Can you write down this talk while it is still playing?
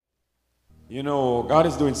You know, God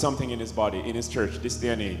is doing something in his body, in his church, this day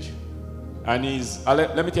and age. And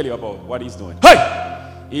let me tell you about what he's doing.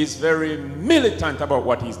 Hey! He's very militant about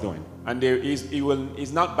what he's doing. And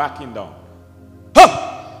he's not backing down.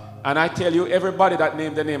 And I tell you, everybody that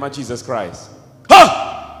named the name of Jesus Christ,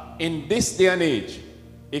 in this day and age,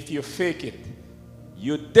 if you fake it,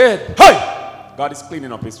 you're dead. Hey! God is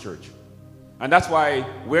cleaning up his church. And that's why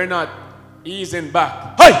we're not easing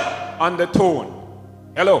back on the tone.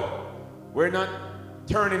 Hello. We're not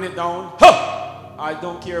turning it down. I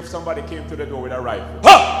don't care if somebody came to the door with a rifle.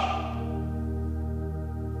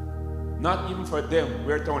 Not even for them,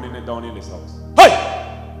 we're turning it down in this house.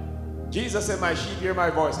 Jesus said, my sheep hear my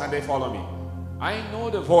voice and they follow me. I know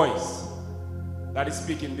the voice that is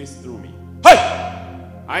speaking this through me.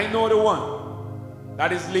 I know the one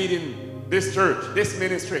that is leading this church, this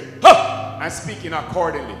ministry, and speaking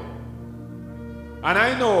accordingly. And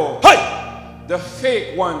I know the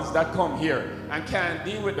fake ones that come here and can't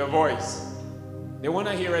deal with the voice. They want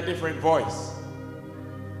to hear a different voice.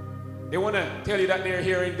 They want to tell you that they're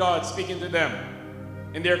hearing God speaking to them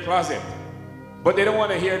in their closet. But they don't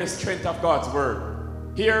want to hear the strength of God's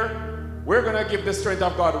word. Here, we're going to give the strength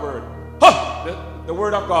of God's word. The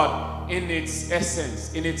word of God in its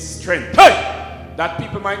essence, in its strength. That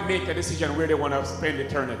people might make a decision where they want to spend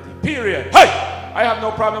eternity. Period. I have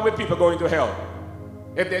no problem with people going to hell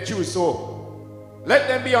if they choose so. Let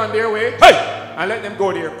them be on their way, and let them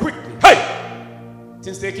go there quickly.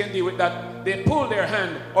 Since they can deal with that, they pull their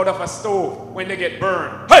hand out of a stove when they get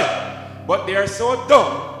burned. But they are so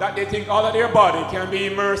dumb that they think all of their body can be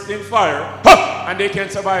immersed in fire, and they can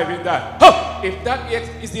survive in that. If that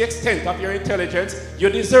is the extent of your intelligence,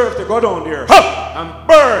 you deserve to go down there and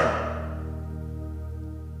burn.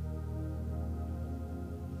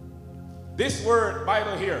 This word,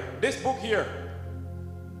 Bible here, this book here,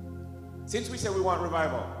 since we say we want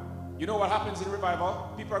revival, you know what happens in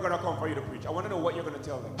revival? People are going to come for you to preach. I want to know what you're going to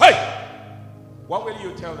tell them. What will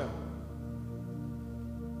you tell them?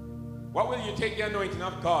 What will you take the anointing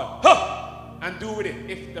of God and do with it?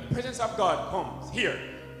 If the presence of God comes here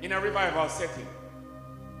in a revival setting,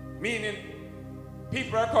 meaning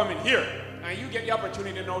people are coming here and you get the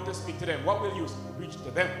opportunity now to speak to them, what will you preach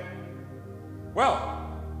to them? Well,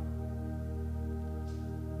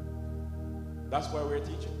 that's why we're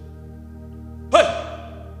teaching.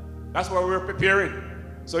 That's why we're preparing.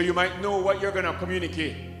 So you might know what you're going to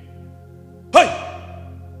communicate.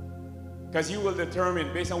 Because you will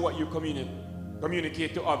determine based on what you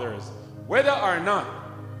communicate to others, whether or not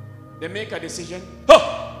they make a decision,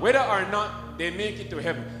 whether or not they make it to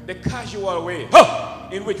heaven. The casual way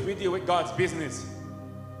in which we deal with God's business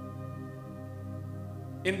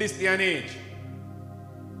in this day and age.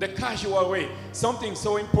 The casual way. Something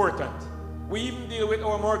so important. We even deal with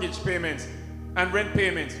our mortgage payments and rent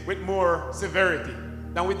payments with more severity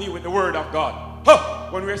than we deal with the word of God.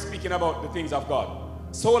 When we're speaking about the things of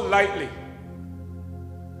God. So lightly.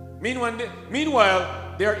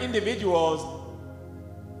 Meanwhile, there are individuals,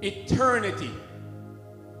 eternity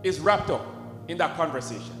is wrapped up in that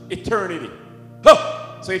conversation. Eternity.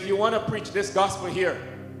 So if you want to preach this gospel here,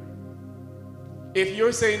 if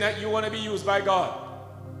you're saying that you want to be used by God,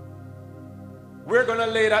 we're going to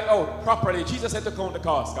lay that out properly. Jesus said to count the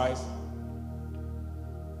cost, guys.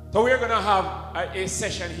 So we're going to have a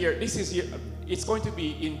session here. It's going to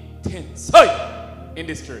be intense in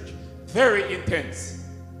this church. Very intense.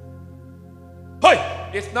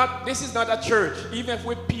 This is not a church. Even if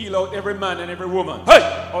we peel out every man and every woman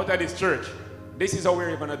out of this church, this is how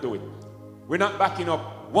we're going to do it. We're not backing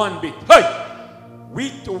up one bit.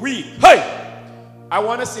 Week to week. I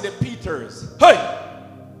want to see the Peters.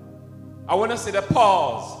 I want to see the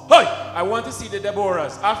Pauls. I want to see the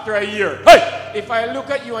Deborahs after a year. If I look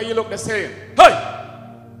at you and you look the same,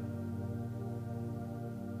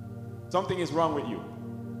 something is wrong with you.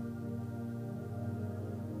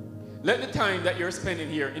 Let the time that you're spending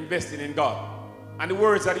here investing in God and the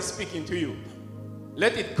words that He's speaking to you,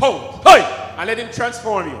 let it count. And let Him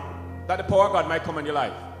transform you, that the power of God might come in your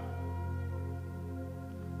life.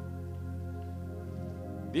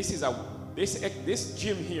 This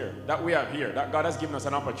gym here that we have here, that God has given us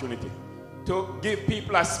an opportunity to give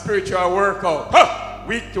people a spiritual workout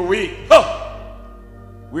week to week.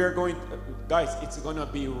 We are going, guys, it's going to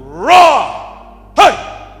be raw.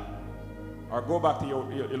 Or go back to your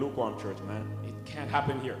lukewarm church, man. It can't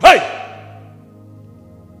happen here.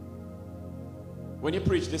 When you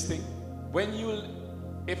preach this thing,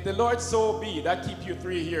 if the Lord so be that keep you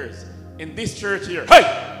 3 years in this church here,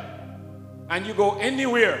 and you go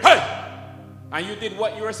anywhere, and you did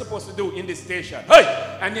what you were supposed to do in this station,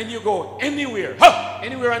 and then you go anywhere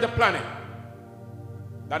on the planet,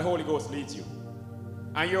 that Holy Ghost leads you.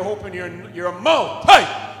 And you're opening your mouth, hey,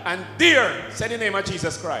 and dare say the name of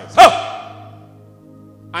Jesus Christ. Huh.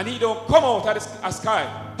 And he don't come out of the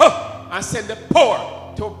sky, huh, and send the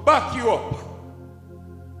power to back you up.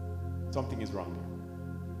 Something is wrong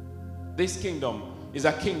here. This kingdom is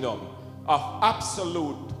a kingdom of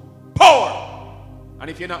absolute power. And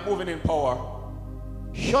if you're not moving in power,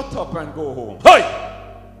 shut up and go home. Hey!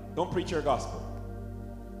 Don't preach your gospel.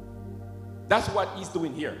 That's what he's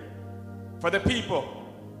doing here. For the people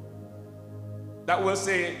that will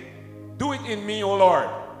say, do it in me, O Lord,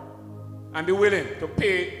 and be willing to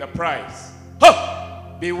pay the price.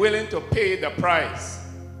 Huh! Be willing to pay the price.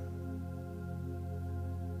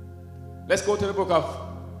 Let's go to the book of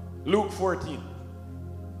Luke 14.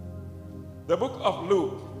 The book of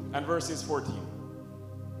Luke and verses 14.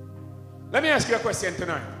 Let me ask you a question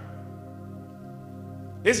tonight.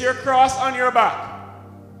 Is your cross on your back?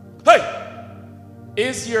 Hey!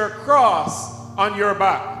 Is your cross on your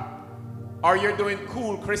back? Are you doing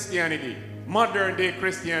cool Christianity? Modern day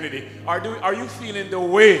Christianity? Are you feeling the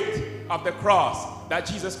weight of the cross that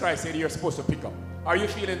Jesus Christ said you're supposed to pick up? Are you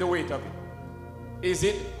feeling the weight of it? Is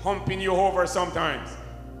it humping you over sometimes?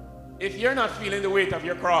 If you're not feeling the weight of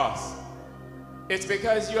your cross, it's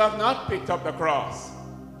because you have not picked up the cross.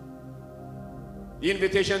 The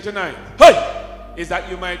invitation tonight, hey, is that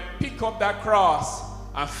you might pick up that cross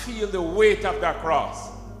and feel the weight of that cross.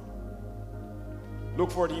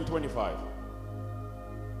 Luke 14:25.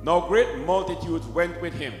 Now great multitudes went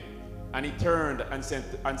with him, and he turned and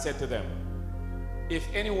said to them, if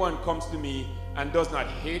anyone comes to me and does not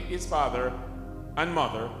hate his father and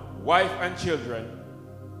mother, wife and children,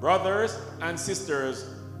 brothers and sisters,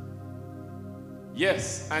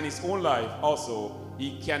 yes, and his own life also,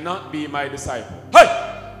 he cannot be my disciple. Hey!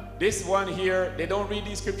 This one here, they don't read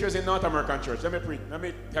these scriptures in North American church. Let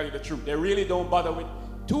me tell you the truth. They really don't bother with.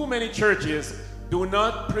 Too many churches do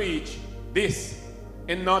not preach this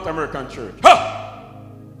in North American church. Ha!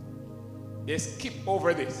 They skip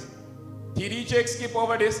over this. T.D. Jakes skip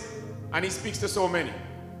over this, and he speaks to so many.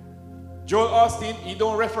 Joel Austin, he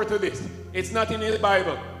don't refer to this. It's not in his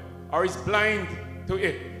Bible, or he's blind to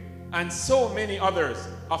it. And so many others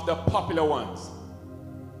of the popular ones.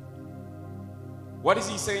 What is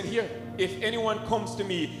he saying here? If anyone comes to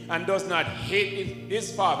me and does not hate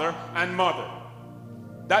his father and mother.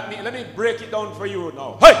 Let me break it down for you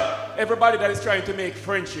now. Hey! Everybody that is trying to make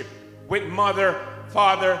friendship with mother,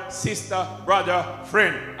 father, sister, brother,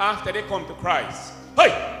 friend after they come to Christ.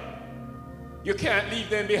 Hey! You can't leave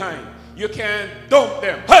them behind. You can't dump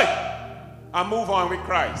them. Hey! And move on with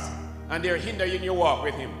Christ. And they're hindering your walk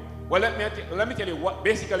with him. Well, let me tell you what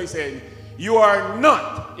basically saying. You are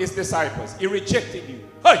not his disciples. He rejected you.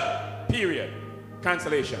 Hey! Period.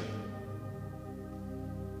 Cancellation.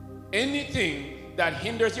 Anything that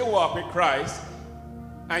hinders your walk with Christ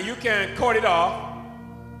and you can cut it off,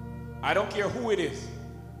 I don't care who it is.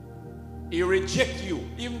 He rejects you.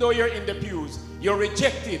 Even though you're in the pews, you're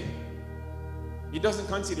rejected. He doesn't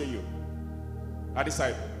consider you a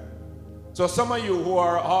disciple. So some of you who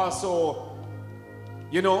are also,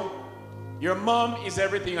 you know, your mom is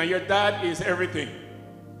everything and your dad is everything.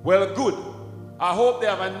 Well, good. I hope they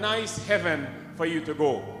have a nice heaven for you to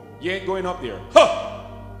go. You ain't going up there. Huh!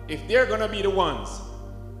 If they're going to be the ones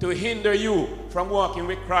to hinder you from walking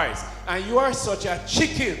with Christ, and you are such a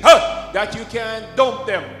chicken, huh, that you can dump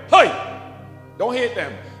them. Hey! Don't hate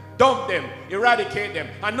them. Dump them. Eradicate them.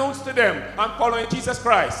 Announce to them, I'm following Jesus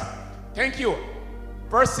Christ. Thank you.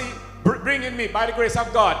 Percy, bringing me by the grace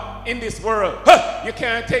of God in this world. Huh, you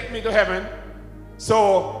can't take me to heaven,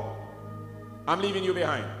 so I'm leaving you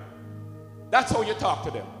behind. That's how you talk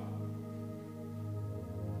to them.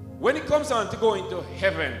 When it comes on to going to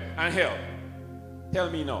heaven and hell,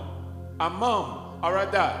 tell me now, a mom or a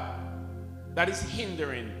dad that is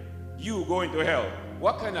hindering you going to hell,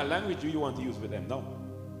 what kind of language do you want to use with them now?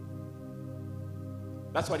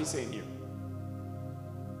 That's what he's saying here.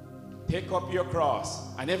 Take up your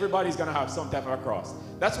cross, and everybody's going to have some type of a cross.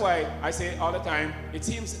 That's why I say all the time, it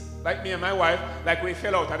seems like me and my wife, like we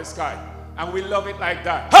fell out of the sky, and we love it like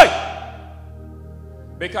that. Hey!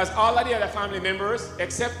 Because all of the other family members,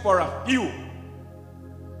 except for a few,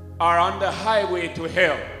 are on the highway to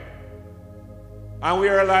hell. And we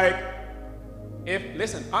are like,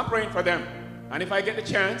 listen, I'm praying for them. And if I get the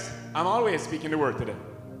chance, I'm always speaking the word to them.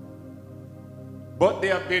 But they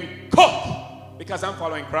have been cut because I'm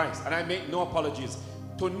following Christ. And I make no apologies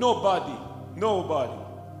to nobody. Nobody.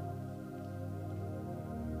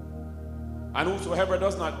 And whosoever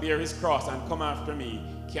does not bear his cross and come after me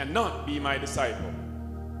cannot be my disciple.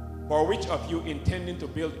 For which of you intending to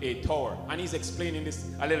build a tower? And he's explaining this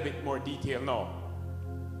a little bit more detail now.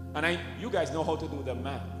 And you guys know how to do the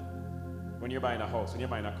math when you're buying a house, when you're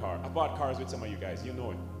buying a car. I bought cars with some of you guys, you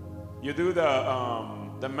know it. You do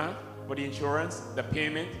the math for the insurance, the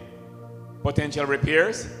payment, potential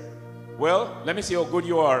repairs. Well, let me see how good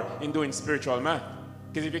you are in doing spiritual math.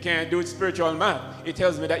 Because if you can't do spiritual math, it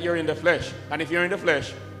tells me that you're in the flesh. And if you're in the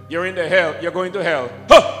flesh, you're in the hell, you're going to hell.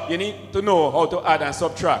 Huh! You need to know how to add and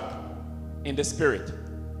subtract in the spirit.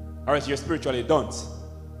 Or else you're spiritually dunce.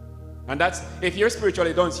 And that's, if you're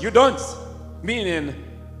spiritually dunce, you're dunce. Meaning,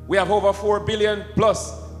 we have over 4 billion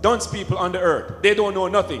plus dunce people on the earth. They don't know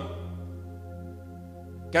nothing.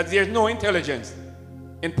 Because there's no intelligence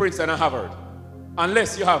in Princeton and Harvard.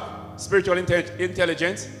 Unless you have spiritual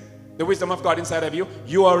intelligence, the wisdom of God inside of you,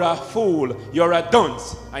 you are a fool, you're a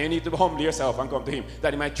dunce, and you need to humble yourself and come to Him,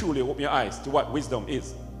 that He might truly open your eyes to what wisdom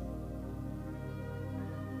is.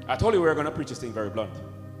 I told you we were going to preach this thing very blunt,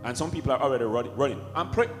 and some people are already running.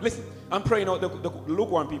 Listen, I'm praying out the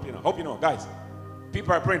lukewarm people, you know. Hope you know, guys.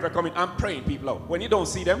 People are praying for coming. I'm praying people out. When you don't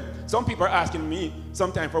see them, some people are asking me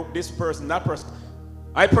sometimes for this person, that person.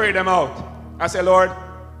 I pray them out. I say, Lord,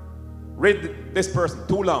 rid this person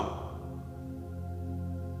too long.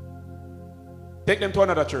 Take them to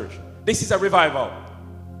another church. This is a revival.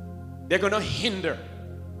 They're going to hinder.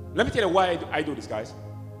 Let me tell you why I do this, guys.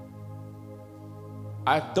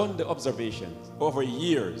 I've done the observations over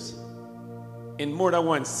years in more than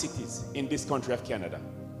one cities in this country of Canada.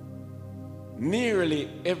 Nearly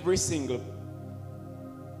every single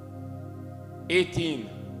 18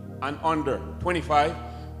 and under 25,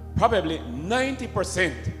 probably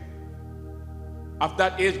 90% of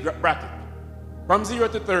that age bracket, from 0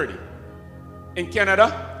 to 30, in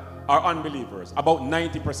Canada are unbelievers, about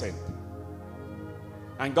 90%.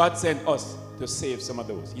 And God sent us to save some of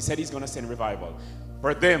those. He said He's going to send revival.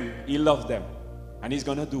 For them, He loves them. And He's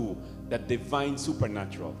going to do the divine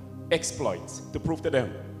supernatural exploits to prove to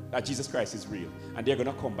them that Jesus Christ is real. And they're going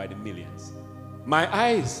to come by the millions. My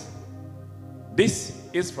eyes, this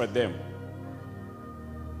is for them.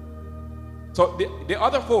 So the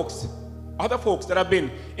other folks that have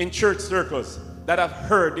been in church circles that have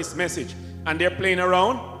heard this message and they're playing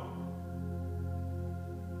around,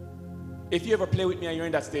 if you ever play with me and you're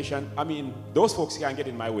in that station, I mean, those folks can't get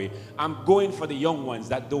in my way. I'm going for the young ones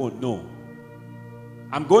that don't know.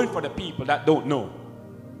 I'm going for the people that don't know.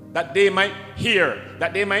 That they might hear,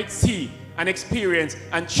 that they might see and experience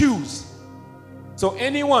and choose. So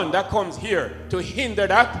anyone that comes here to hinder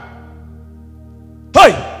that,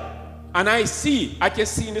 hey! And I can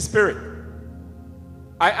see in the spirit.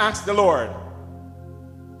 I ask the Lord,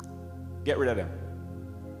 get rid of them.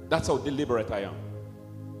 That's how deliberate I am.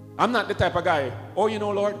 I'm not the type of guy, oh, you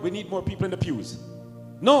know, Lord, we need more people in the pews.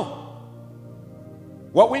 No.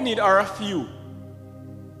 What we need are a few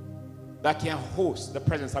that can host the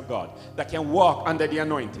presence of God, that can walk under the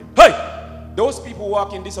anointing. Hey! Those people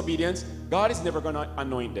walk in disobedience, God is never going to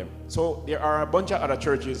anoint them. So there are a bunch of other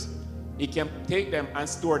churches. He can take them and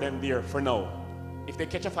store them there for now. If they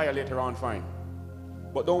catch a fire later on, fine.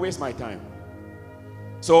 But don't waste my time.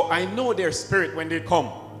 So I know their spirit when they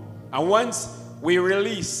come. And once we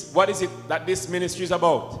release what is it that this ministry is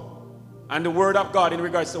about, and the word of God in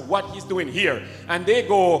regards to what He's doing here, and they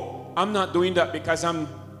go, I'm not doing that because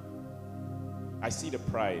I see the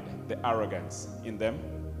pride, the arrogance in them.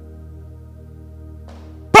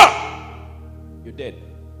 Bah! You're dead.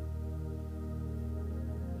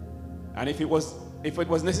 And if it was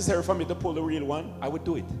necessary for me to pull the real one, I would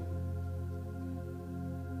do it.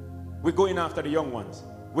 We're going after the young ones.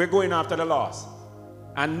 We're going after the lost.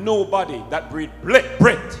 And nobody that breathes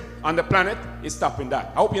breath on the planet is stopping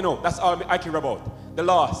that. I hope you know. That's all I care about. The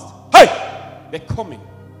lost. Hey! They're coming.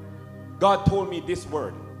 God told me this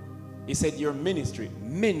word. He said, your ministry,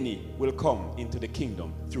 many will come into the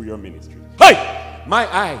kingdom through your ministry. Hey!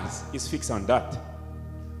 My eyes is fixed on that.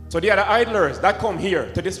 So the other idlers that come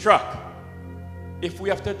here to distract, if we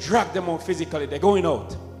have to drag them out physically, they're going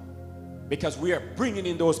out. Because we are bringing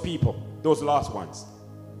in those people, those lost ones.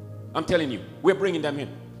 I'm telling you, we're bringing them in.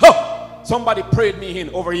 Huh! Somebody prayed me in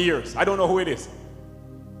over years. I don't know who it is.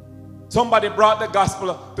 Somebody brought the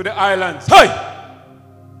gospel to the islands. Hey!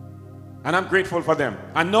 And I'm grateful for them.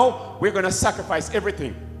 And now we're going to sacrifice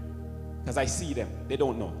everything. Because I see them. They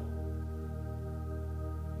don't know.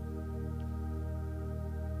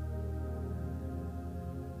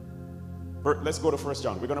 Let's go to 1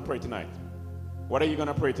 John. We're going to pray tonight. What are you going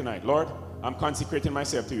to pray tonight? Lord, I'm consecrating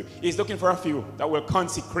myself to you. He's looking for a few that will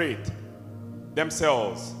consecrate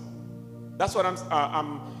themselves. That's what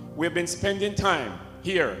we've been spending time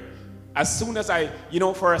here. As soon as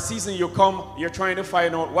for a season you come, you're trying to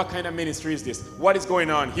find out what kind of ministry is this? What is going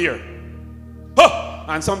on here? Huh!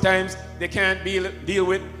 And sometimes they can't deal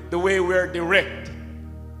with the way we're direct.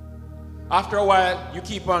 After a while, you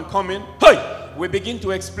keep on coming. Hey! We begin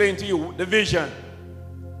to explain to you the vision.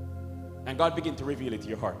 And God begin to reveal it to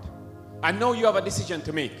your heart. And now you have a decision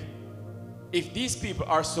to make. If these people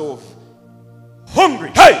are so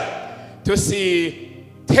hungry, hey, to see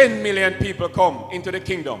 10 million people come into the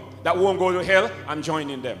kingdom that won't go to hell, I'm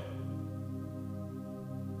joining them.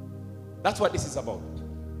 That's what this is about.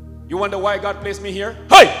 You wonder why God placed me here?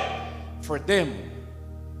 Hey! For them.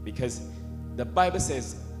 Because the Bible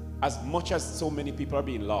says, as much as so many people are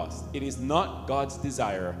being lost, it is not God's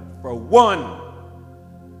desire for one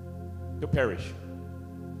to perish.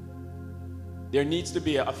 There needs to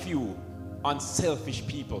be a few unselfish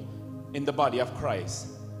people in the body of Christ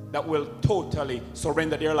that will totally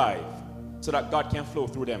surrender their life so that God can flow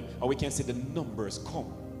through them and we can see the numbers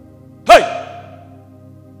come. Hey!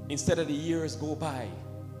 Instead of the years go by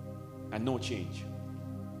and no change.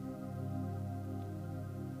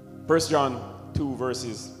 1 John 2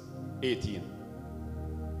 verses 18.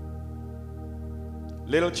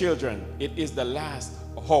 Little children, it is the last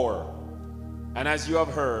hour. And as you have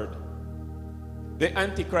heard, the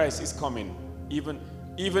Antichrist is coming.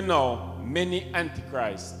 Even now, many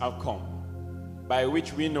Antichrists have come, by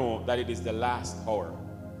which we know that it is the last hour.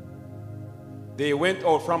 They went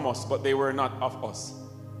out from us, but they were not of us.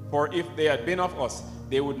 For if they had been of us,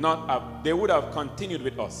 they would have continued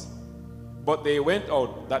with us. But they went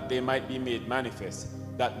out that they might be made manifest,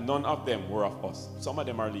 that none of them were of us. Some of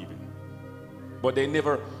them are leaving. But they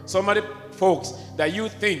never, some of the folks that you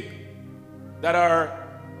think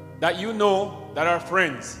that you know that are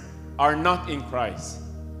friends are not in Christ.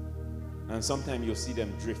 And sometimes you'll see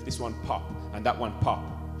them drift. This one pop and that one pop.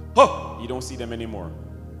 Huh! You don't see them anymore.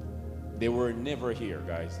 They were never here,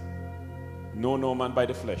 guys. Know no man by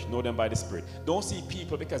the flesh, know them by the spirit. Don't see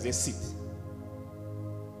people because they sit.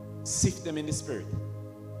 Sift them in the spirit.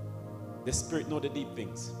 The spirit know the deep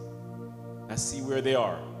things and see where they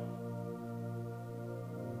are.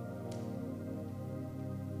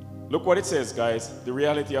 Look what it says, guys, the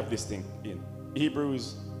reality of this thing in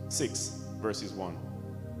Hebrews 6 verses 1.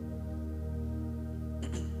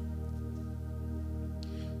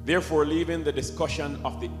 Therefore, leaving the discussion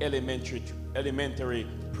of the elementary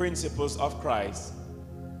principles of Christ,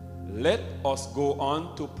 let us go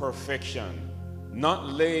on to perfection, not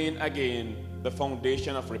laying again the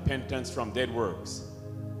foundation of repentance from dead works,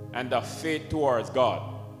 and of faith towards God,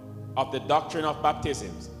 of the doctrine of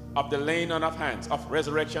baptisms, of the laying on of hands, of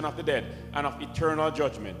resurrection of the dead, and of eternal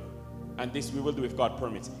judgment. And this we will do if God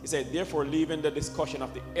permits. He said, therefore, leaving the discussion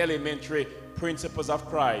of the elementary principles of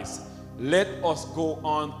Christ, let us go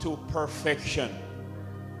on to perfection.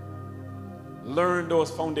 Learn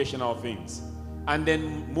those foundational things and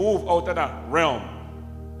then move out of that realm.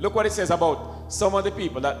 Look what it says about some of the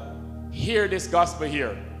people that hear this gospel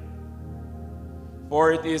here.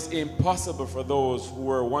 For it is impossible for those who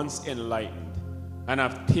were once enlightened and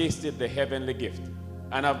have tasted the heavenly gift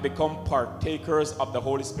and have become partakers of the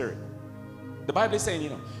Holy Spirit. The Bible is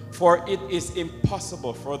saying, for it is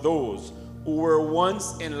impossible for those who were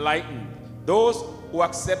once enlightened, those who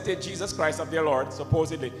accepted Jesus Christ as their Lord,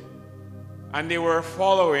 supposedly, and they were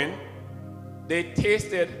following, they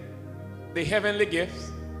tasted the heavenly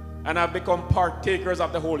gifts and have become partakers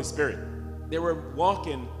of the Holy Spirit. They were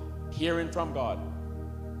walking, hearing from God,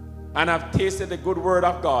 and have tasted the good word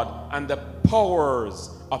of God and the powers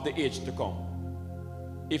of the age to come.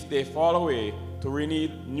 If they fall away, to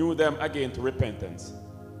renew them again to repentance.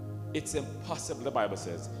 It's impossible, the Bible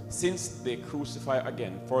says, since they crucify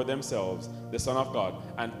again for themselves the Son of God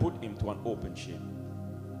and put him to an open shame.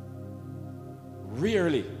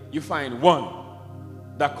 Rarely you find one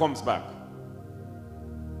that comes back.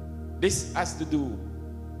 This has to do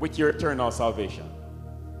with your eternal salvation.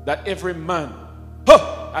 That every man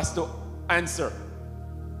has to answer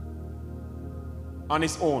on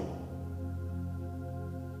his own.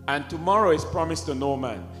 And tomorrow is promised to no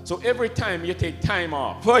man. So every time you take time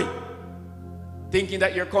off, thinking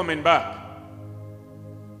that you're coming back,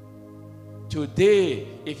 today,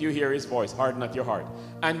 if you hear his voice, harden not your heart.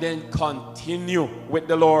 And then continue with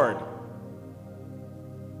the Lord.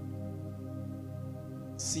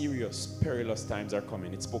 Serious, perilous times are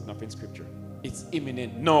coming. It's spoken of in scripture. It's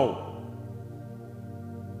imminent. No.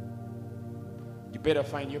 You better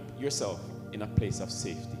find yourself in a place of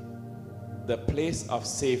safety. The place of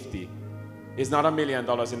safety is not $1 million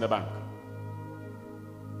in the bank.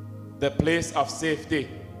 The place of safety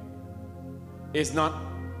is not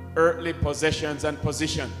earthly possessions and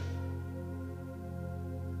position.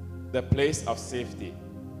 The place of safety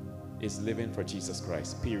is living for Jesus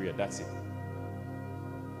Christ, period. That's it.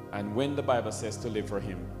 And when the Bible says to live for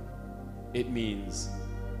him, it means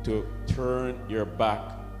to turn your back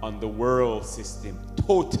on the world system.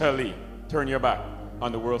 Totally turn your back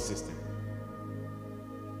on the world system.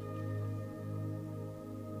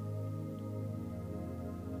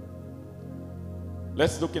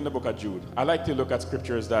 Let's look in the book of Jude. I like to look at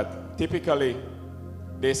scriptures that typically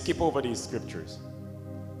they skip over these scriptures.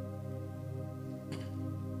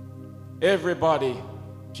 Everybody,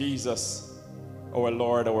 Jesus, our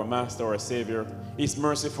Lord, our Master, our Savior, is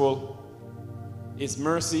merciful. His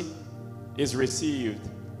mercy is received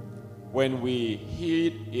when we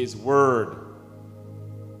heed His word.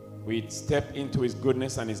 We step into His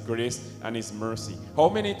goodness and His grace and His mercy. How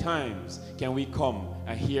many times can we come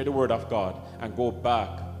and hear the word of God and go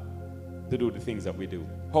back to do the things that we do?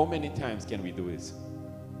 How many times can we do this?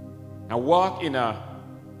 And walk in a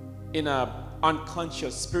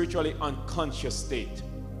unconscious, spiritually unconscious state.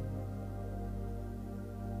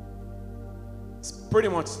 It's pretty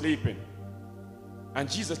much sleeping.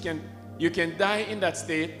 And you can die in that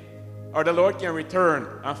state, or the Lord can return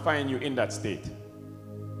and find you in that state.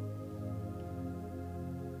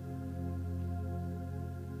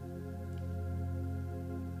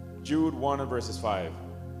 Jude 1 and verses 5.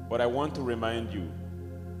 But I want to remind you,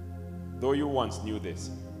 though you once knew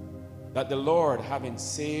this, that the Lord, having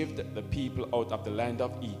saved the people out of the land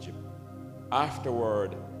of Egypt,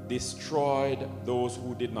 afterward destroyed those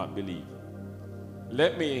who did not believe.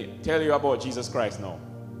 Let me tell you about Jesus Christ now.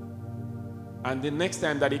 And the next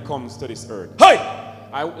time that He comes to this earth.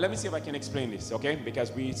 Let me see if I can explain this, okay?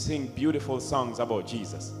 Because we sing beautiful songs about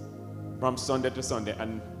Jesus from Sunday to Sunday,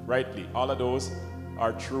 and rightly, all of those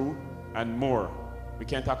are true and more. We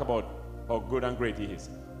can't talk about how good and great He is.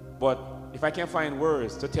 But if I can find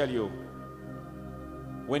words to tell you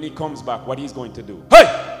when He comes back, what He's going to do.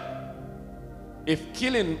 If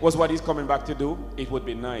killing was what He's coming back to do, it would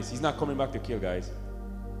be nice. He's not coming back to kill, guys.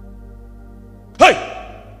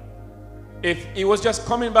 If He was just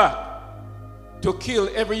coming back to kill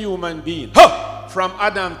every human being, from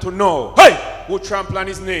Adam to Noah, who trample on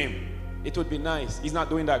His name, it would be nice. He's not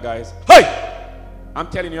doing that, guys. I'm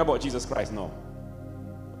telling you about Jesus Christ now.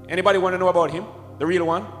 Anybody want to know about Him? The real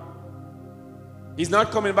one? He's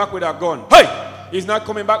not coming back with a gun. He's not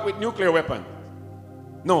coming back with nuclear weapon.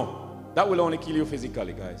 No, that will only kill you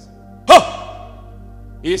physically, guys.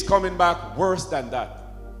 He's coming back worse than that.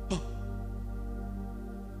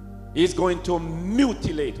 He's going to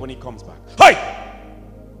mutilate when He comes back.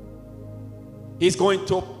 He's going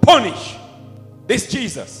to punish this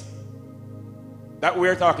Jesus that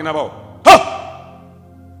we're talking about.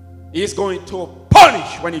 He's going to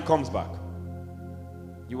punish when He comes back.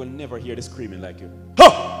 You will never hear the screaming like you.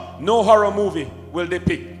 No horror movie will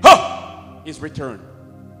depict His return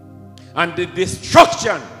and the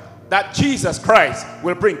destruction that Jesus Christ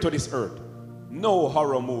will bring to this earth. No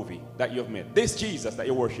horror movie that you've made. This Jesus that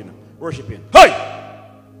you're worshiping.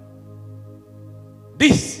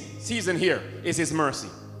 This season here is His mercy.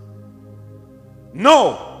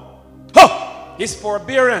 No. His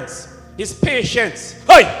forbearance. His patience.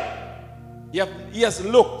 He has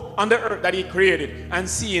looked on the earth that He created and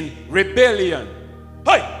seen rebellion.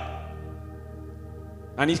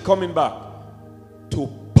 And He's coming back to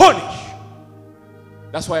punish.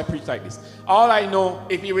 That's why I preach like this. All I know,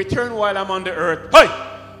 if He return while I'm on the earth,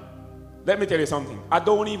 let me tell you something. I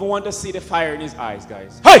don't even want to see the fire in His eyes,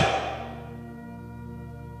 guys.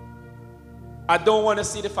 I don't want to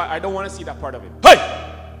see the fire. I don't want to see that part of Him.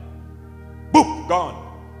 Boom, gone.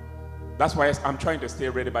 That's why I'm trying to stay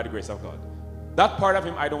ready by the grace of God. That part of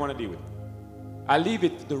Him I don't want to deal with. I leave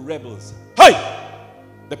it to the rebels.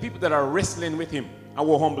 The people that are wrestling with Him and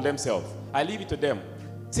will humble themselves. I leave it to them.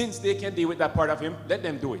 Since they can deal with that part of Him, let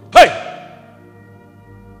them do it.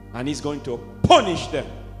 And He's going to punish them.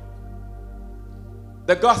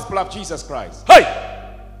 The gospel of Jesus Christ.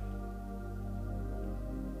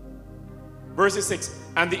 Verse 6.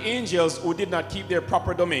 And the angels who did not keep their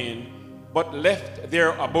proper domain, but left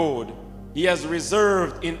their abode, He has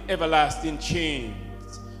reserved in everlasting chains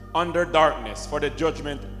under darkness for the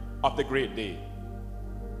judgment of the great day.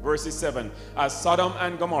 Verse 7. As Sodom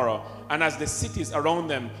and Gomorrah, and as the cities around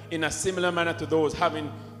them, in a similar manner to those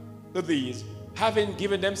having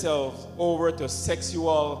given themselves over to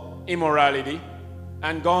sexual immorality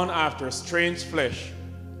and gone after strange flesh,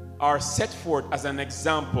 are set forth as an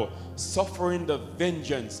example, suffering the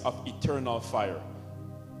vengeance of eternal fire.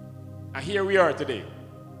 And here we are today,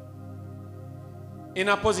 in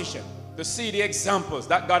a position to see the examples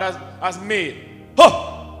that God has made,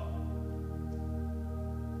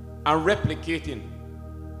 and replicating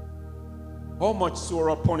how much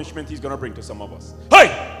sorrow punishment He's going to bring to some of us.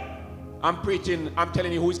 I'm preaching, I'm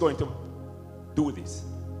telling you who is going to do this.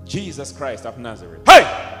 Jesus Christ of Nazareth.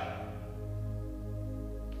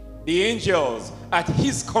 The angels at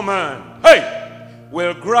his command, hey,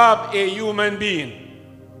 will grab a human being.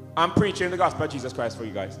 I'm preaching the gospel of Jesus Christ for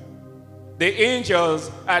you guys. The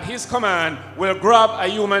angels at his command will grab a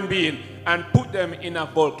human being and put them in a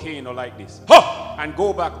volcano like this. Huh! And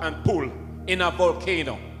go back and pull in a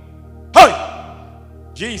volcano. Hey!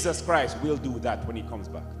 Jesus Christ will do that when he comes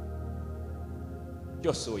back.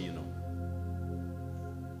 Just so you know.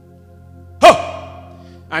 Huh!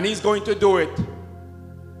 And he's going to do it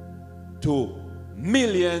to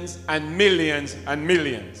millions and millions and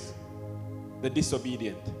millions. The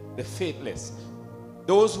disobedient, the faithless,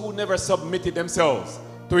 those who never submitted themselves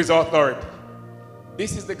to his authority.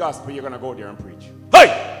 This is the gospel you're going to go there and preach. Hey!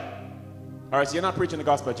 All right, so you're not preaching the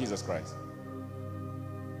gospel of Jesus Christ.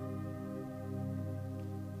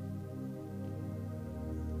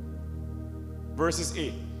 Verses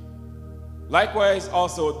 8. Likewise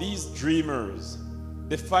also these dreamers,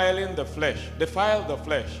 defile the flesh,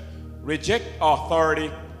 reject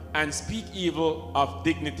authority, and speak evil of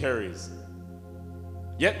dignitaries.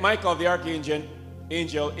 Yet Michael the archangel,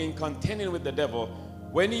 in contending with the devil,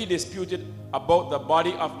 when he disputed about the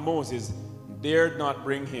body of Moses, dared not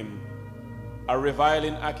bring him a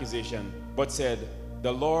reviling accusation, but said,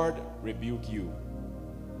 the Lord rebuke you.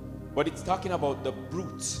 But it's talking about the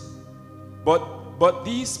brutes. But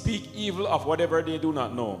these speak evil of whatever they do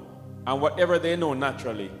not know, and whatever they know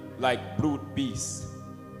naturally, like brute beasts.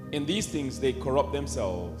 In these things they corrupt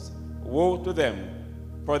themselves. Woe to them,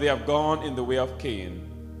 for they have gone in the way of Cain,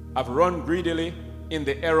 have run greedily in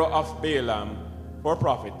the error of Balaam for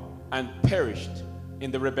profit, and perished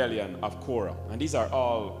in the rebellion of Korah. And these are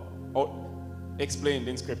all explained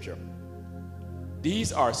in Scripture.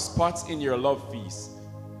 These are spots in your love feast,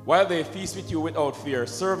 while they feast with you without fear,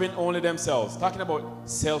 serving only themselves. Talking about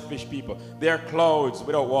selfish people. They are clouds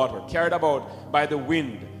without water, carried about by the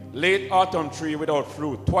wind, late autumn tree without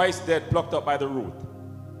fruit, twice dead, plucked up by the root.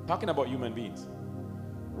 Talking about human beings.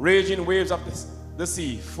 Raging waves of the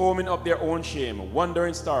sea, foaming up their own shame,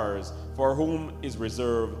 wandering stars, for whom is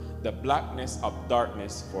reserved the blackness of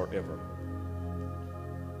darkness forever.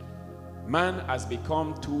 Man has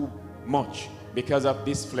become too much because of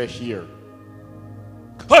this flesh here.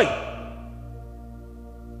 Hey!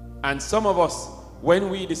 And some of us, when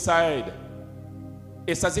we decide,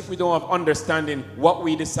 it's as if we don't have understanding what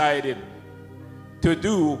we decided to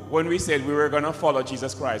do when we said we were going to follow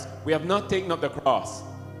Jesus Christ. We have not taken up the cross.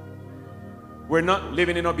 We're not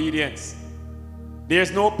living in obedience.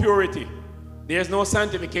 There's no purity. There's no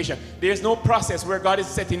sanctification. There's no process where God is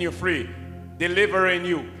setting you free, delivering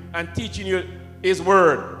you, and teaching you his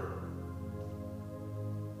word.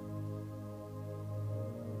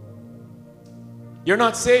 You're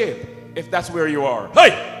not saved if that's where you are.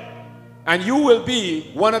 Hey! And you will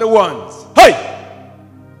be one of the ones, hey,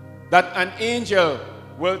 that an angel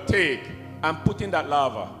will take and put in that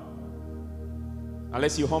lava.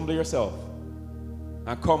 Unless you humble yourself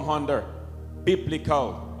and come under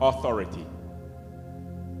biblical authority.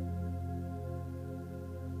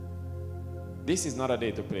 This is not a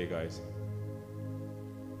day to play, guys.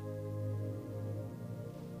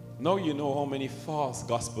 Now you know how many false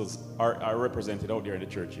gospels are represented out there in the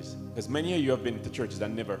churches. Because many of you have been to churches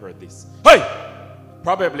and never heard this. Hey!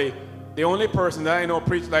 Probably the only person that I know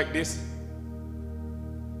preach like this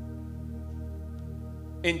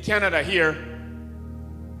in Canada here,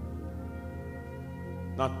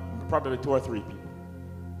 not probably 2 or 3 people.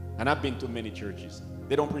 And I've been to many churches.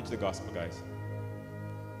 They don't preach the gospel, guys.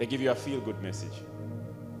 They give you a feel-good message.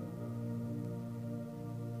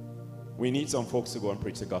 We need some folks to go and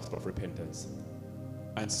preach the gospel of repentance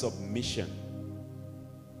and submission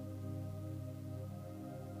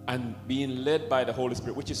and being led by the Holy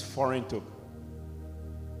Spirit, which is foreign to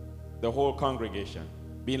the whole congregation.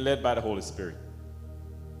 Being led by the Holy Spirit.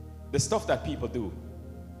 The stuff that people do.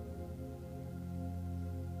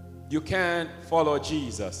 You can't follow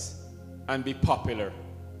Jesus and be popular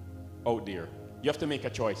out there. You have to make a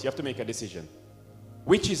choice. You have to make a decision.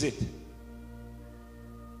 Which is it?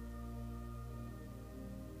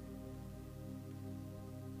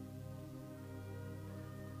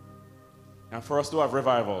 And for us to have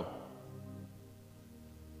revival,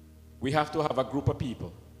 we have to have a group of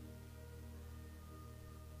people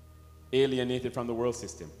alienated from the world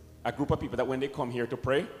system. A group of people that when they come here to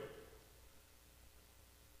pray,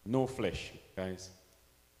 no flesh, guys.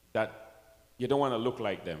 That you don't want to look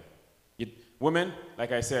like them. Women,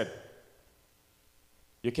 like I said,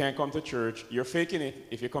 you can't come to church. You're faking it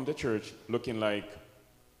if you come to church looking like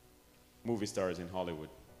movie stars in Hollywood.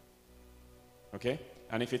 Okay?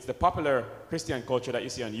 And if it's the popular Christian culture that you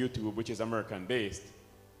see on YouTube, which is American-based,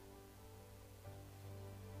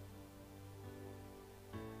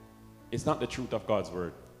 It's not the truth of God's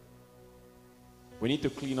word. We need to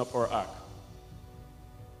clean up our act.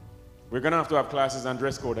 We're going to have classes and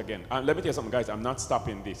dress code again. And let me tell you something, guys. I'm not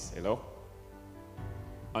stopping this, hello?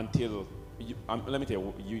 Until, let me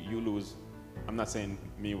tell you, you lose. I'm not saying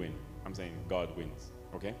me win. I'm saying God wins,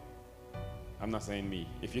 okay? I'm not saying me.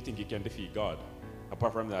 If you think you can defeat God,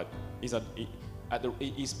 apart from that,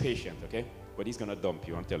 he's patient, okay? But he's going to dump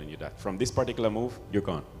you, I'm telling you that. From this particular move, you're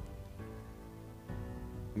gone.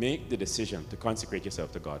 Make the decision to consecrate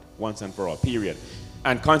yourself to God once and for all, period.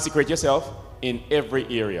 And consecrate yourself in every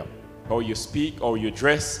area. How you speak, how you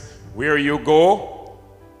dress, where you go,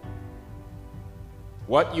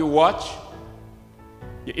 what you watch.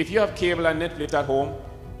 If you have cable and Netflix at home,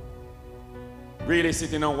 really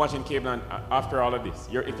sitting and watching cable and after all of this,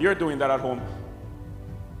 if you're doing that at home,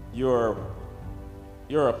 you're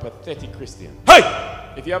a pathetic Christian.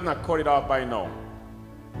 Hey! If you have not cut it off by now,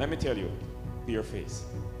 let me tell you to your face,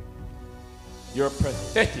 you're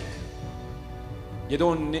pathetic.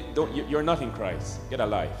 You're not in Christ. Get a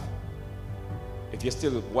life. If you're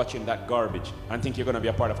still watching that garbage and think you're going to be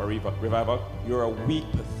a part of a revival, you're a weak,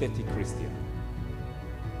 pathetic Christian.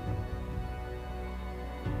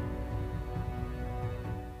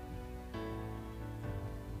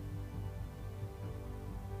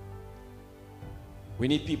 We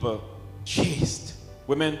need people chaste.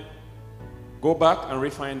 Women, go back and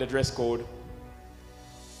refine the dress code.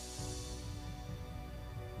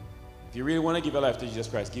 If you really want to give your life to Jesus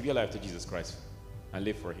Christ, give your life to Jesus Christ and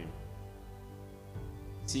live for him.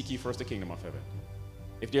 Seek ye first the kingdom of heaven.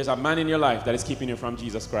 If there's a man in your life that is keeping you from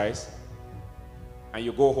Jesus Christ, and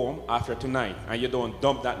you go home after tonight and you don't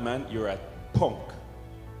dump that man, you're a punk.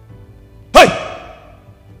 Hey!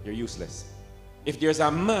 You're useless. If there's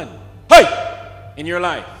a man, hey, in your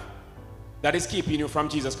life that is keeping you from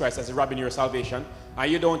Jesus Christ, that's robbing your salvation,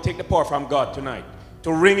 and you don't take the power from God tonight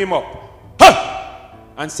to ring him up, hey,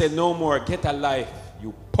 and say, no more, get a life,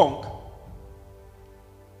 you punk.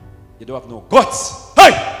 You don't have no guts.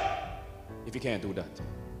 Hey! If you can't do that.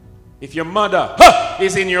 If your mother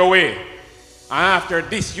is in your way, and after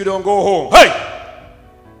this you don't go home, hey!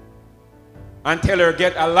 And tell her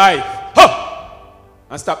get a life,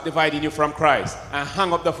 and stop dividing you from Christ, and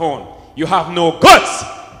hang up the phone. You have no guts.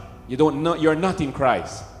 You don't know, you're not in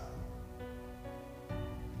Christ.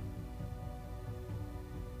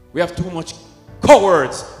 We have too much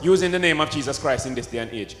cowards using the name of Jesus Christ in this day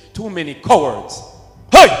and age. Too many cowards.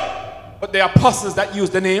 Hey! But the apostles that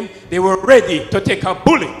used the name, they were ready to take a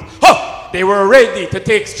bullet. They were ready to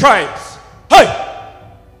take stripes. Hey!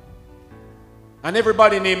 And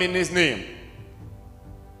everybody naming his name.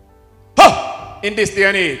 In this day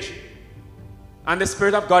and age. And the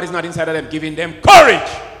Spirit of God is not inside of them, giving them courage.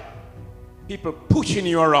 People pushing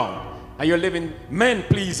you around. And you're living men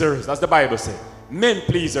pleasers, as the Bible says. Men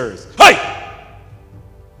pleasers. Hey!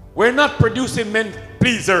 We're not producing men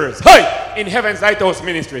pleasers. Hey! In Heaven's Lighthouse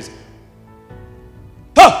Ministries.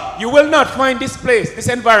 You will not find this place, this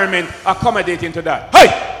environment accommodating to that.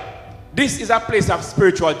 Hey! This is a place of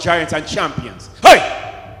spiritual giants and champions. Hey!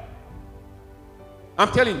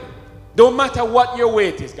 I'm telling you, don't matter what your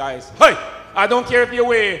weight is, guys. Hey! I don't care if you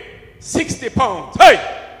weigh 60 pounds.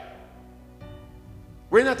 Hey!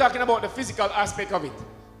 We're not talking about the physical aspect of it.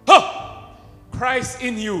 Christ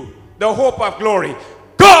in you, the hope of glory.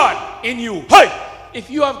 God in you. Hey!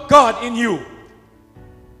 If you have God in you,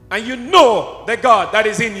 and you know the God that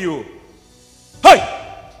is in you, hey,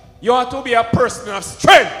 you ought to be a person of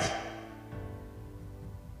strength.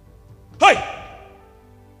 Hey,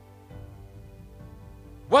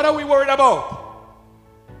 what are we worried about?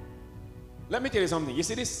 Let me tell you something. You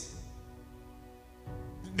see this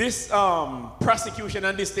prosecution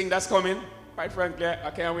and this thing that's coming? Quite frankly,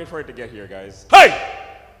 I can't wait for it to get here, guys. Hey,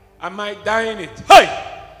 I might die in it. Hey,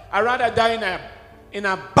 I'd rather die in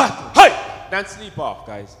a battle. Hey, than sleep off,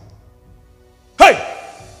 guys. Hey!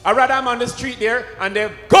 I'd rather I'm on the street there and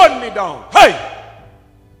they've gunned me down. Hey!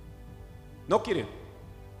 No kidding.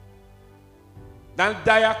 Than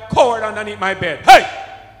die a coward underneath my bed. Hey!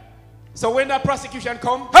 So when that prosecution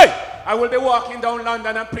comes, hey! I will be walking down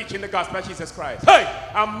London and preaching the gospel of Jesus Christ. Hey!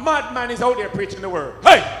 A madman is out there preaching the word.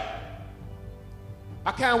 Hey!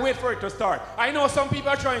 I can't wait for it to start. I know some people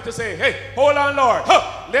are trying to say, hey, hold on, Lord.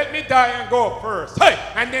 Let me die and go first. Hey!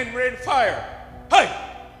 And then rain fire. Hey!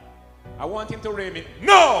 I want him to rain me.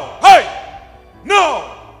 No! Hey!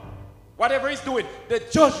 No! Whatever he's doing, the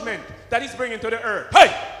judgment that he's bringing to the earth.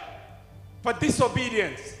 Hey! For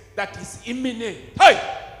disobedience that is imminent. Hey!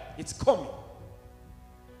 It's coming.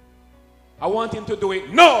 I want him to do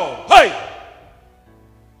it. No! Hey!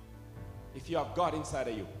 If you have God inside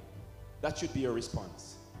of you, that should be your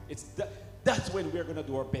response. that's when we're going to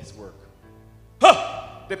do our best work.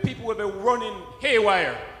 Huh! The people will be running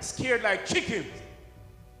haywire, scared like chickens.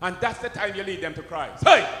 And that's the time you lead them to Christ.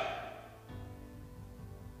 Hey!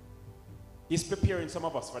 He's preparing some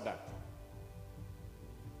of us for that.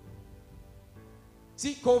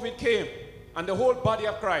 See, COVID came, and the whole body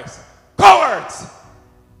of Christ, cowards!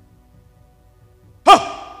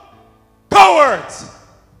 Huh! Cowards!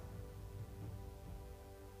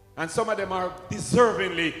 And some of them are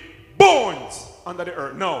deservingly bones under the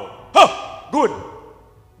earth. No. Huh! Good.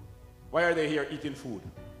 Why are they here eating food?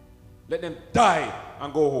 Let them die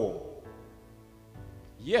and go home.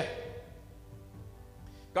 Yeah.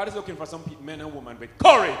 God is looking for some men and women with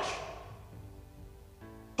courage.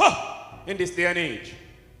 Huh! In this day and age.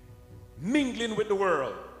 Mingling with the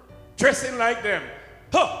world. Dressing like them.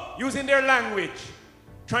 Huh! Using their language.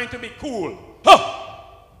 Trying to be cool. Huh!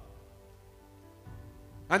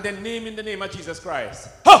 And then naming the name of Jesus Christ.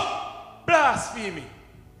 Huh! Blasphemy.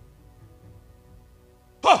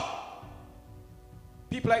 Huh!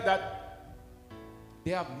 People like that,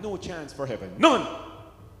 they have no chance for heaven. None.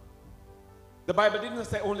 The Bible didn't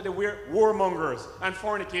say only the warmongers and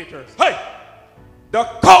fornicators. Hey! The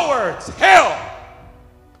cowards, hell!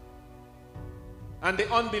 And the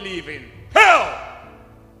unbelieving, hell!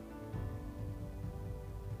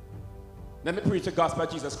 Let me preach the gospel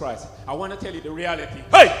of Jesus Christ. I want to tell you the reality.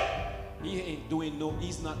 Hey! He ain't doing no,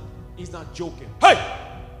 he's not joking. Hey!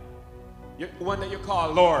 The one that you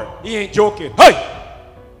call Lord, he ain't joking. Hey!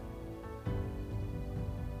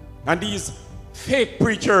 And these fake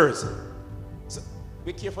preachers, so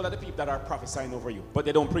be careful of the people that are prophesying over you, but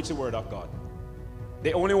they don't preach the word of God.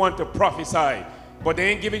 They only want to prophesy, but they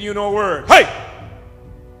ain't giving you no word. Hey!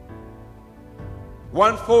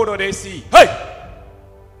 One photo they see. Hey!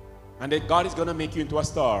 And then God is going to make you into a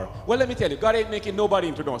star. Well, let me tell you, God ain't making nobody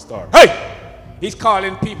into no star. Hey! He's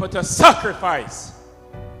calling people to sacrifice.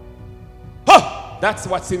 Huh! That's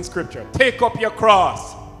what's in Scripture. Take up your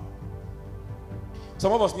cross.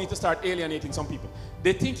 Some of us need to start alienating some people.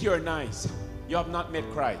 They think you're nice. You have not met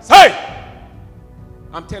Christ. Hey!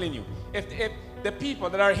 I'm telling you, if the people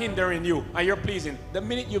that are hindering you and you're pleasing, the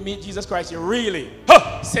minute you meet Jesus Christ, you really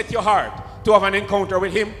set your heart to have an encounter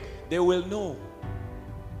with him, they will know.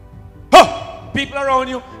 People around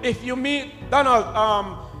you, if you meet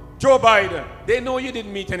Joe Biden, they know you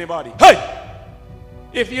didn't meet anybody. Hey!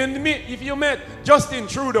 If you met Justin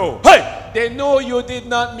Trudeau, hey! They know you did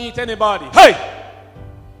not meet anybody. Hey!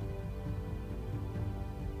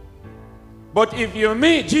 But if you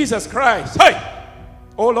meet Jesus Christ, hey!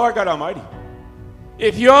 Oh Lord God Almighty,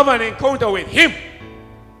 if you have an encounter with him,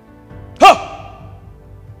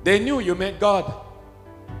 they knew you met God.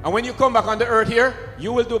 And when you come back on the earth here,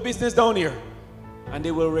 you will do business down here. And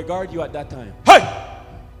they will regard you at that time. Hey!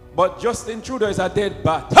 But Justin Trudeau is a dead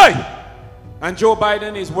bat. Hey! And Joe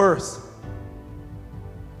Biden is worse.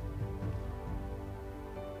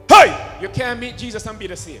 Hey! You can't meet Jesus and be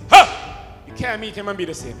the same. You can't meet him and be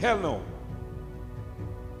the same. Hell no.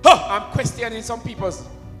 I'm questioning some people's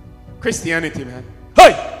Christianity, man.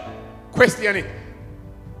 Hey! Question it.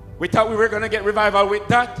 We thought we were going to get revival with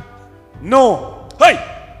that. No. Hey!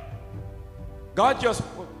 God just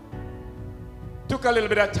took a little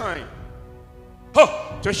bit of time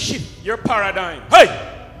to shift your paradigm. Hey!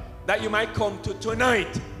 That you might come to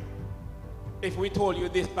tonight. If we told you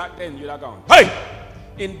this back then, you'd have gone. Hey!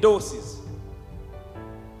 In doses.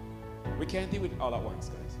 We can't deal with it all at once,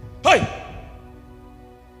 guys. Hey!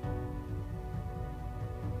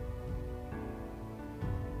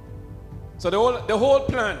 So the whole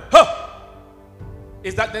plan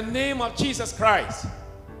is that the name of Jesus Christ,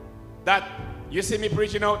 that you see me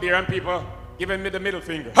preaching out there and people giving me the middle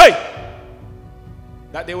finger, hey,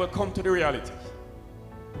 that they will come to the reality.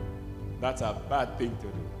 That's a bad thing to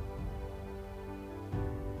do.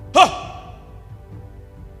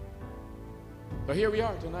 So here we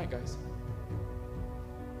are tonight, guys.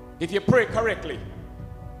 If you pray correctly,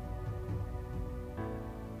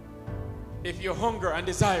 if you hunger and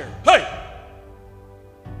desire, hey,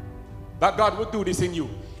 that God would do this in you.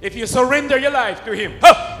 If you surrender your life to him,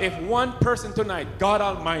 if one person tonight, God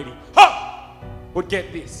Almighty, would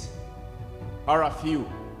get this, or a few,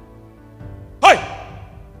 hey,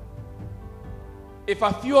 if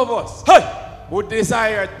a few of us, hey, would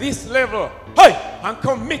desire this level, hey, and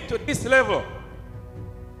commit to this level,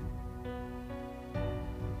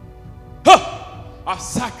 of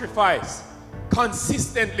sacrifice,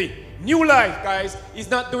 consistently. New life, guys, is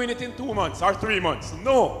not doing it in 2 months or 3 months.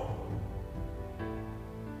 No.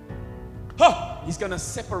 He's going to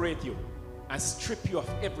separate you and strip you of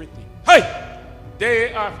everything. Hey!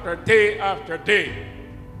 Day after day after day,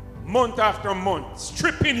 month after month,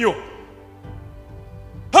 stripping you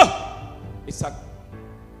It's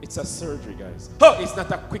a surgery, guys. Oh, it's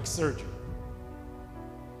not a quick surgery.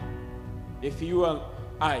 If you and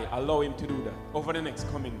I allow him to do that over the next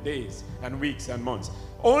coming days and weeks and months.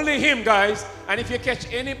 Only him, guys. And if you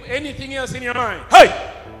catch anything else in your mind, hey!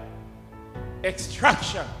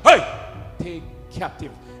 Extraction. Hey! Take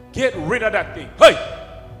captive. Get rid of that thing. Hey!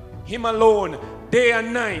 Him alone, day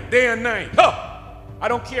and night, day and night. Huh! I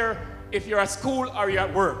don't care if you're at school or you're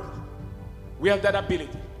at work. We have that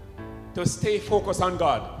ability to stay focused on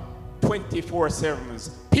God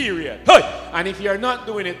 24/7, period. Hey! And if you're not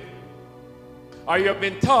doing it, or you've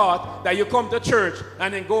been taught that you come to church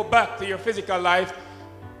and then go back to your physical life,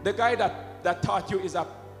 the guy that taught you is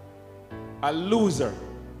a loser.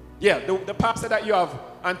 Yeah, the pastor that you have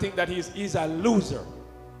and think that he's a loser.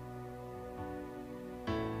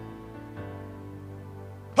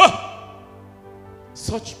 Huh!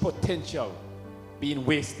 Such potential being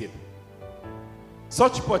wasted.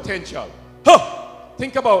 Such potential. Huh!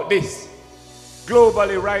 Think about this.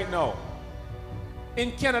 Globally right now.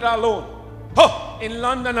 In Canada alone. Huh! In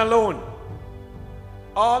London alone.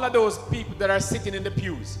 All of those people that are sitting in the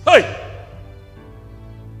pews. Hey!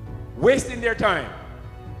 Wasting their time.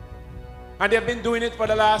 And they've been doing it for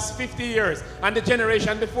the last 50 years. And the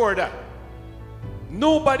generation before that.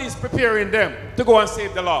 Nobody's preparing them to go and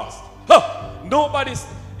save the lost. Huh! Nobody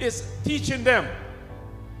is teaching them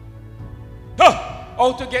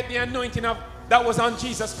how to get the anointing that was on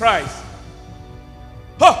Jesus Christ.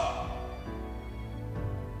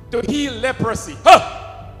 To heal leprosy.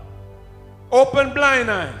 Open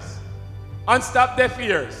blind eyes. Unstop deaf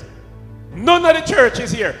ears. None of the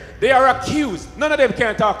churches here. They are accused. None of them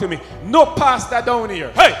can talk to me. No pastor down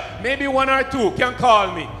here. Hey, maybe one or two can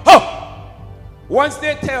call me. Once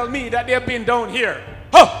they tell me that they've been down here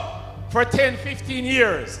for 10, 15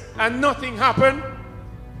 years and nothing happened,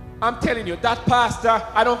 I'm telling you, that pastor,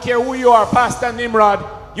 I don't care who you are, Pastor Nimrod,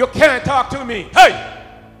 you can't talk to me. Hey!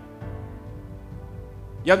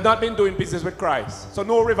 You have not been doing business with Christ. So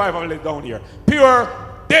no revival down here. Pure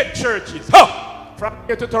dead churches. From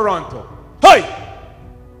here to Toronto. Hey!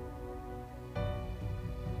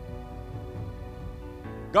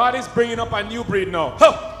 God is bringing up a new breed now.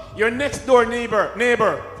 Your next door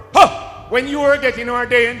neighbor. When you were getting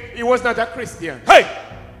ordained, he was not a Christian. Hey!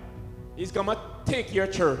 He's going to take your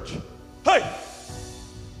church. Hey!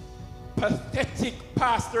 Pathetic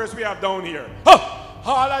pastors we have down here.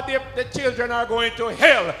 All of the children are going to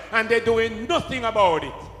hell and they're doing nothing about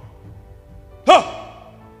it.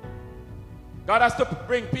 God has to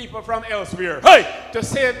bring people from elsewhere to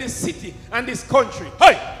save this city and this country.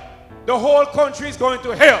 The whole country is going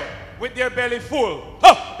to hell with their belly full,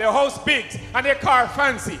 their house big and their car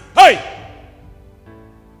fancy.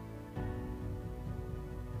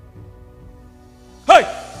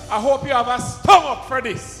 I hope you have a stomach for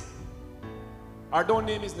this. Or don't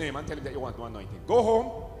name his name and tell him that you want to anoint him. Go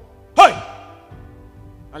home,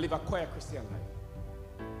 and live a quiet Christian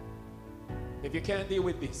life. If you can't deal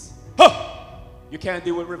with this, you can't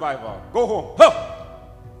deal with revival. Go home.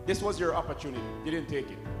 This was your opportunity. You didn't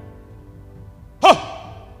take it.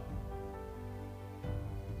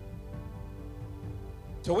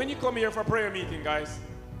 So when you come here for prayer meeting, guys,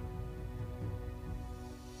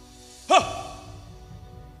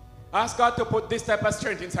 ask God to put this type of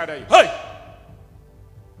strength inside of you.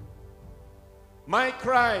 My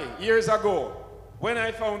cry years ago when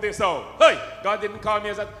I found this out, God didn't call me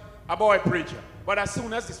as a boy preacher. But as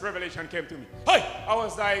soon as this revelation came to me, I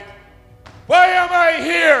was like, why am I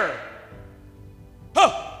here?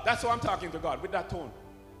 That's why I'm talking to God with that tone.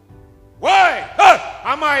 Why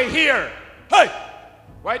am I here?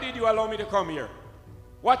 Why did you allow me to come here?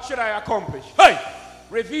 What should I accomplish?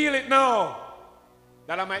 Reveal it now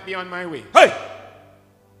that I might be on my way.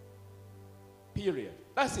 Period.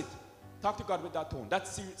 That's it. Talk to God with that tone.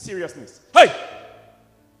 That's seriousness. And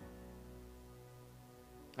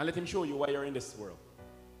let him show you why you're in this world.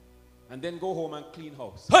 And then go home and clean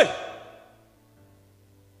house.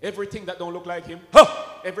 Everything that don't look like him,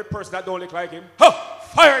 every person that don't look like him,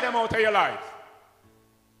 fire them out of your life.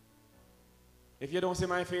 If you don't see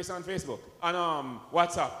my face on Facebook, on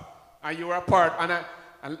WhatsApp, and you were a part,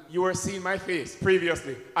 and you were seeing my face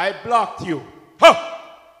previously, I blocked you.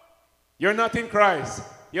 You're not in Christ.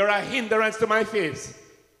 You're a hindrance to my face,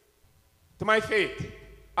 to my faith.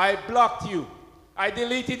 I blocked you. I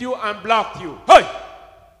deleted you and blocked you.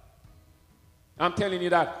 I'm telling you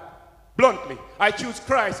that bluntly. I choose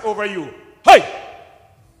Christ over you.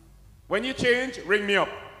 When you change, ring me up.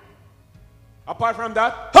 Apart from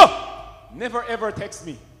that, never ever text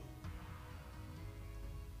me.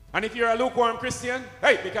 And if you're a lukewarm Christian,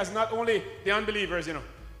 because not only the unbelievers,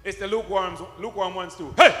 it's the lukewarm ones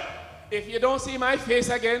too. if you don't see my face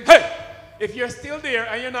again, hey, if you're still there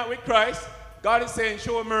and you're not with Christ, God is saying,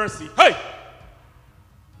 show mercy. Hey!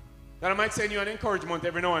 That I might send you an encouragement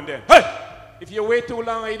every now and then. Hey! If you wait too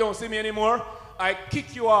long and you don't see me anymore, I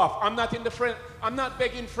kick you off. I'm not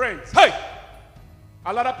begging friends. Hey!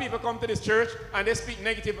 A lot of people come to this church and they speak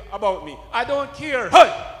negative about me. I don't care.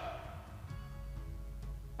 Hey!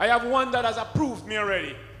 I have one that has approved me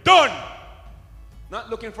already. Done! Not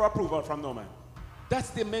looking for approval from no man. That's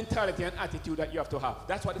the mentality and attitude that you have to have.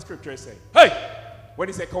 That's what the scripture is saying. Hey! When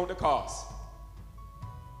he said count the cost.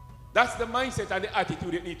 That's the mindset and the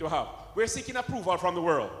attitude you need to have. We're seeking approval from the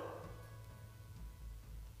world.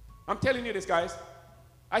 I'm telling you this, guys.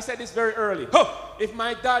 I said this very early. Huh, if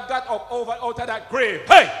my dad got up out of that grave,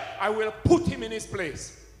 hey, I will put him in his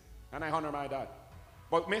place. And I honor my dad.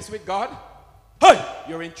 But mess with God, hey,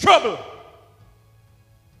 you're in trouble.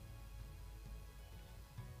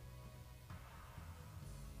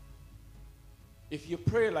 If you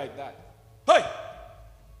pray like that, hey,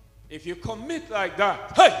 if you commit like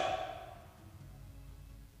that, hey,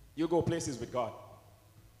 you go places with God.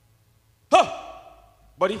 Huh.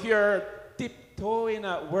 But if you're tiptoeing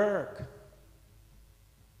at work,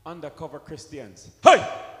 undercover Christians, hey,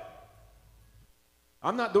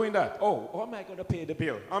 I'm not doing that. Oh, how am I going to pay the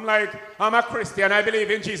bill? I'm like, I'm a Christian, I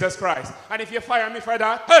believe in Jesus Christ. And if you fire me for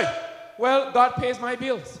that, hey, well, God pays my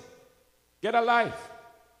bills. Get a life.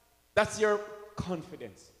 That's your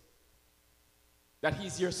confidence. That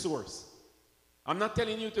he's your source. I'm not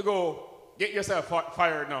telling you to go get yourself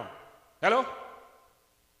fired now. Hello?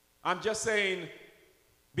 I'm just saying,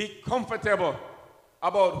 be comfortable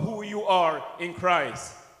about who you are in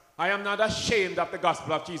Christ. I am not ashamed of the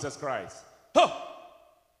gospel of Jesus Christ. Huh.